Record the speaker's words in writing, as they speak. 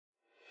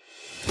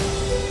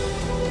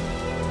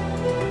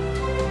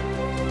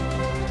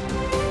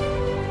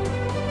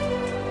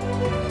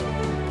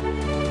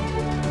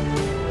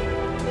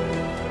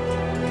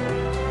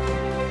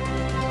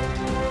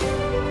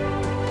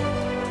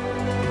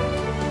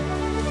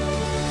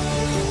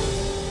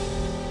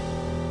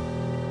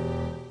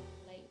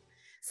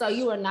So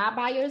you are not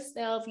by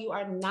yourself. You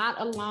are not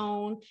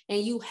alone,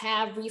 and you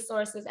have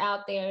resources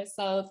out there.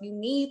 So if you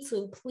need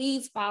to,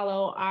 please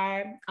follow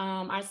our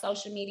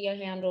social media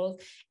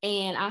handles.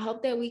 And I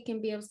hope that we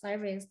can be of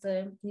service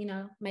to,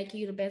 make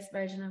you the best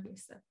version of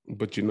yourself.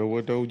 But you know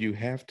what though? You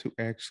have to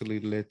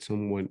actually let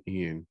someone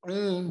in.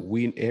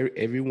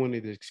 Everyone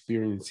is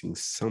experiencing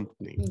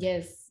something.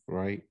 Yes.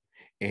 Right?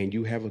 And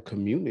you have a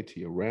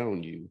community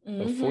around you,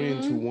 of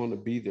friends who want to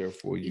be there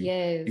for you.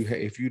 Yes.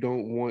 If you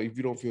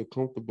don't feel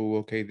comfortable,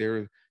 okay, there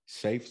are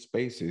safe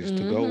spaces to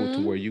go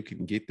to where you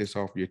can get this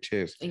off your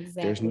chest.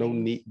 Exactly. There's no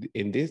need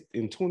in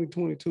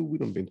 2022. We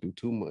done been through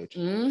too much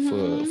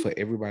for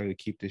everybody to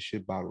keep this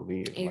shit bottled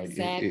in.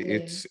 Exactly.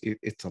 Like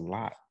it's a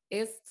lot.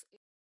 It's